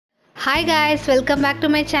Hi guys, welcome back to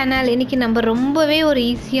my channel. இன்னைக்கு நம்ம ரொம்பவே ஒரு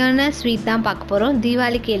ஈஸியான ஸ்வீட் தான் பார்க்க போறோம்.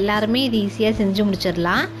 தீபாவளிக்கு எல்லாரும் இது ஈஸியா செஞ்சு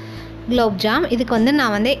முடிச்சிரலாம். குலாப் ஜாம். இதுக்கு வந்து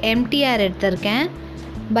நான் MTR எடுத்துர்க்கேன்.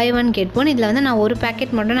 buy one get one. இதுல வந்து நான் ஒரு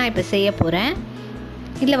பாக்கெட் மட்டும் நான் இப்ப செய்ய போறேன்.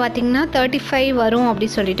 இதுல பாத்தீங்கன்னா 35 வரும் அப்படி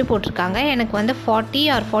சொல்லிட்டு போட்டுருக்காங்க. எனக்கு வந்து 40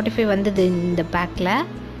 or 45 வந்தது இந்த பேக்ல.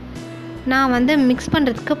 நான் வந்து mix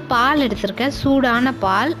பண்றதுக்கு பால் எடுத்துர்க்கேன். சூடான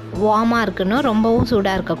பால், வார்மா இருக்கணும். ரொம்பவும்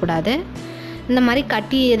சூடா இருக்க கூடாது. இந்த மாதிரி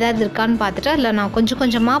கட்டி ஏதாவது இருக்கான்னு பார்த்துட்டு அதில் நான்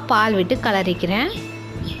கொஞ்சமாக பால் விட்டு கலரிக்கிறேன்.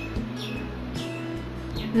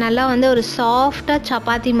 நல்லா வந்து ஒரு சாஃப்டாக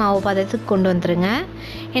சப்பாத்தி மாவு பதத்துக்கு கொண்டு வந்துருங்க.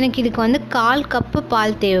 எனக்கு இதுக்கு வந்து 1/4 கப்பு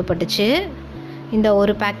பால் தேவைப்பட்டுச்சு இந்த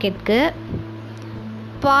ஒரு பாக்கெட்டுக்கு.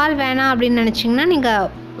 பால் வேணாம் அப்படின்னு நினச்சிங்கன்னா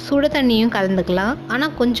நீங்கள் சுடு தண்ணியும் கலந்துக்கலாம்.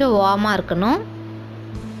 ஆனால் கொஞ்சம் வார்மாக இருக்கணும்.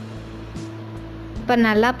 இப்போ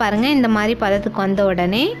நல்லா பாருங்கள், இந்த மாதிரி பதத்துக்கு வந்த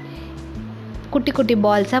உடனே குட்டி குட்டி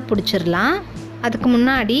பால்ஸாக பிடிச்சிடலாம். அதுக்கு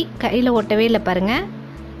முன்னாடி கையில் ஒட்டவே இல்லை பாருங்கள்,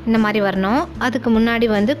 இந்த மாதிரி வரணும். அதுக்கு முன்னாடி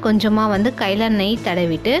வந்து கொஞ்சமாக வந்து கையில் நெய்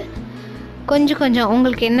தடவிட்டு கொஞ்சம்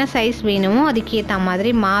உங்களுக்கு என்ன சைஸ் வேணுமோ அதுக்கேற்ற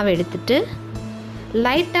மாதிரி மாவு எடுத்துட்டு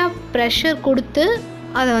லைட்டாக ப்ரெஷர் கொடுத்து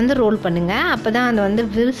அதை வந்து ரோல் பண்ணுங்கள். அப்போ தான் அது வந்து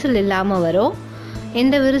விரிசல் இல்லாமல் வரும்.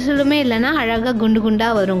 எந்த விரிசலுமே இல்லைன்னா அழகாக குண்டு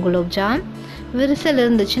குண்டாக வரும் குலாப் ஜாம். விரிசல்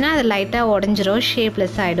இருந்துச்சுன்னா அது லைட்டாக உடஞ்சிரும்,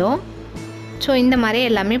 ஷேப்லெஸ் ஆகிடும். ஸோ இந்த மாதிரி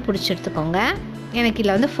எல்லாமே பிடிச்சி எடுத்துக்கோங்க. எனக்கு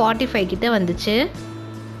இதில் வந்து 45 கிட்ட வந்துச்சு.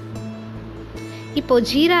 இப்போது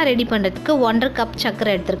ஜீரா ரெடி பண்ணுறதுக்கு 1/2 கப் சர்க்கரை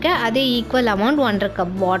எடுத்துருக்கேன். அதே ஈக்குவல் அமௌண்ட் 1/2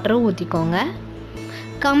 கப் வாட்டரும் ஊற்றிக்கோங்க.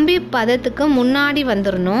 கம்பி பதத்துக்கு முன்னாடி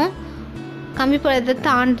வந்துடணும். கம்பி பதத்தை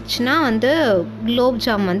தாண்டிச்சுன்னா வந்து குலாப்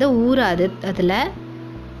ஜாம் வந்து ஊறாது. அதில்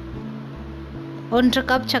 1/2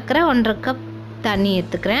 கப் சர்க்கரை, 1/2 கப் தண்ணி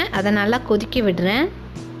எடுத்துக்கிறேன். அதை நல்லா கொதிக்க விடுறேன்.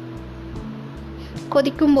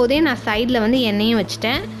 கொதிக்கும் போதே நான் சைடில் வந்து எண்ணெயும்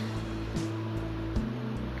வச்சிட்டேன்.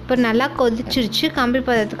 இப்போ நல்லா கொதிச்சிருச்சு, கம்பி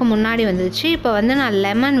பதத்துக்கு முன்னாடி வந்துடுச்சு. இப்போ வந்து நான்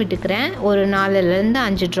லெமன் விட்டுக்கிறேன், ஒரு 4லேருந்து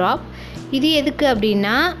 5 ட்ராப். இது எதுக்கு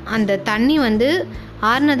அப்படின்னா அந்த தண்ணி வந்து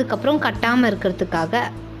ஆறுனதுக்கப்புறம் கட்டாமல் இருக்கிறதுக்காக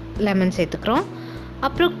லெமன் சேர்த்துக்கிறோம்.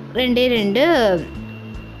 அப்புறம் 2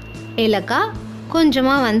 ஏலக்காய்,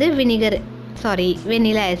 கொஞ்சமாக வந்து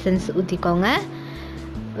வெனிலா எசன்ஸ் ஊற்றிக்கோங்க.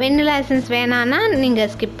 வெனிலா எசன்ஸ் வேணான்னா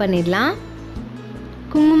நீங்கள் ஸ்கிப் பண்ணிடலாம்.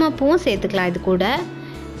 குங்குமப்பூவும் சேர்த்துக்கலாம் இது கூட.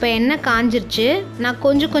 இப்போ எண்ணெய் காஞ்சிருச்சு. நான்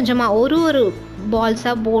கொஞ்சமாக ஒரு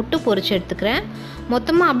பால்ஸாக போட்டு பொரிச்சு எடுத்துக்கிறேன்.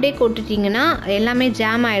 மொத்தமாக அப்படியே கொட்டிட்டிங்கன்னா எல்லாமே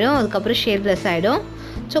ஜாம் ஆகிடும், அதுக்கப்புறம் ஷேப்லெஸ் ஆகிடும்.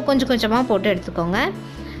 ஸோ கொஞ்சமாக போட்டு எடுத்துக்கோங்க.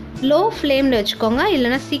 லோ ஃப்ளேமில் வச்சுக்கோங்க,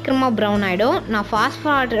 இல்லைனா சீக்கிரமாக ப்ரௌன் ஆகிடும். நான் ஃபாஸ்ட்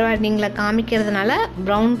ஃபார்வர்டிங்கில் காமிக்கிறதுனால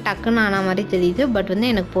ப்ரௌன் டக்குன்னு ஆன மாதிரி தெரியுது, பட் வந்து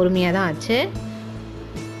எனக்கு பொறுமையாக தான் ஆச்சு.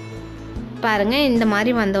 பாருங்கள், இந்த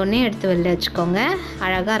மாதிரி வந்தோடனே எடுத்து வெளில வச்சுக்கோங்க.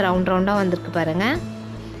 அழகாக ரவுண்டாக வந்திருக்கு பாருங்கள்.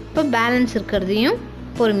 இப்போ பேலன்ஸ் இருக்கிறதையும்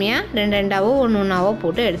பொறுமையாக 2 ஒன்றாவோ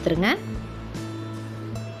போட்டு எடுத்துருங்க.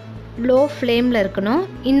 லோ ஃப்ளேமில் இருக்கணும்.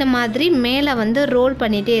 இந்த மாதிரி மேலே வந்து ரோல்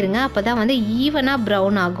பண்ணிகிட்டே இருங்க. அப்போ தான் வந்து ஈவனாக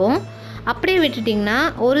ப்ரௌன் ஆகும். அப்படியே விட்டுட்டிங்கன்னா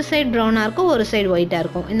ஒரு சைடு ப்ரௌனாக இருக்கும், ஒரு சைடு ஒயிட்டாக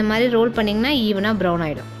இருக்கும். இந்த மாதிரி ரோல் பண்ணிங்கன்னா ஈவனாக ப்ரௌன்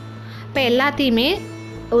ஆகிடும். இப்போ எல்லாத்தையுமே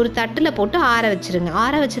ஒரு தட்டில் போட்டு ஆற வச்சுருங்க.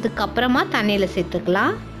 ஆற வச்சதுக்கப்புறமா தண்ணியில்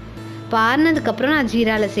சேர்த்துக்கலாம். இப்போ ஆறினதுக்கப்புறம் நான்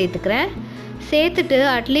ஜீராவில் சேர்த்துக்கிறேன். சேர்த்துட்டு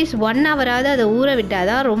அட்லீஸ்ட் 1 ஹவராவது அதை ஊற விட்டால்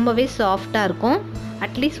தான் ரொம்பவே சாஃப்டாக இருக்கும்.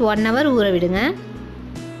 அட்லீஸ்ட் 1 ஹவர் ஊற விடுங்க.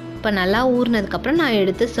 இப்போ நல்லா ஊறினதுக்கப்புறம் நான்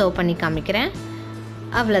எடுத்து சர்வ் பண்ணி காமிக்கிறேன்.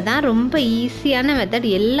 அவ்வளோதான், ரொம்ப ஈஸியான மெத்தட்,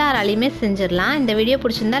 எல்லாராலையுமே செஞ்சிடலாம். இந்த வீடியோ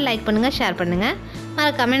பிடிச்சிருந்தா லைக் பண்ணுங்கள், ஷேர் பண்ணுங்கள்,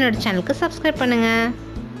 மறக்காம என்னோட சேனலுக்கு சப்ஸ்கிரைப் பண்ணுங்கள்.